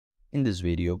In this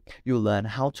video, you'll learn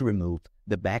how to remove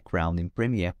the background in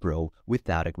Premiere Pro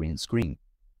without a green screen.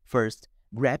 First,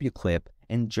 grab your clip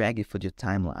and drag it for your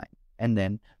timeline, and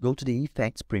then go to the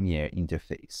Effects Premiere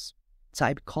interface.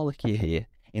 Type color key here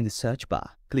in the search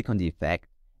bar, click on the effect,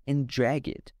 and drag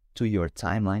it to your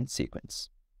timeline sequence.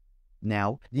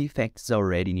 Now, the effect is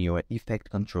already in your Effect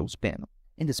Controls panel.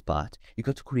 In this part, you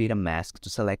got to create a mask to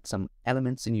select some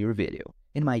elements in your video.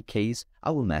 In my case,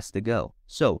 I will mask the girl.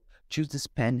 So, choose this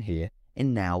pen here,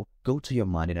 and now go to your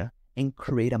monitor and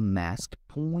create a mask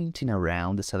pointing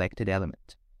around the selected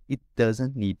element. It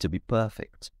doesn't need to be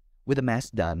perfect. With the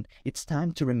mask done, it's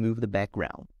time to remove the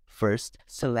background. First,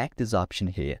 select this option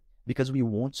here, because we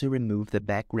want to remove the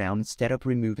background instead of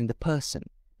removing the person.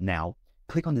 Now,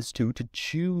 click on this tool to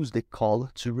choose the color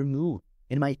to remove.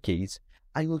 In my case,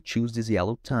 I will choose this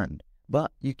yellow tone,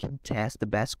 but you can test the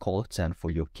best color tone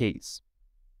for your case.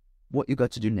 What you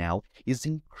got to do now is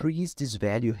increase this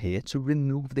value here to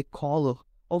remove the color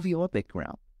of your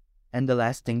background. And the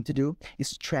last thing to do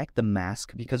is track the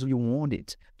mask because we want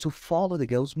it to follow the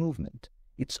girl's movement.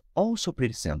 It's also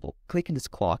pretty simple. Click on this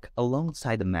clock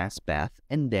alongside the mask path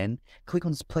and then click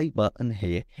on this play button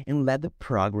here and let the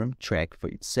program track for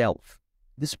itself.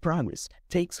 This progress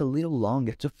takes a little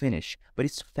longer to finish, but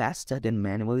it's faster than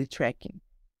manually tracking.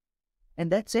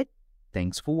 And that's it.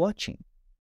 Thanks for watching.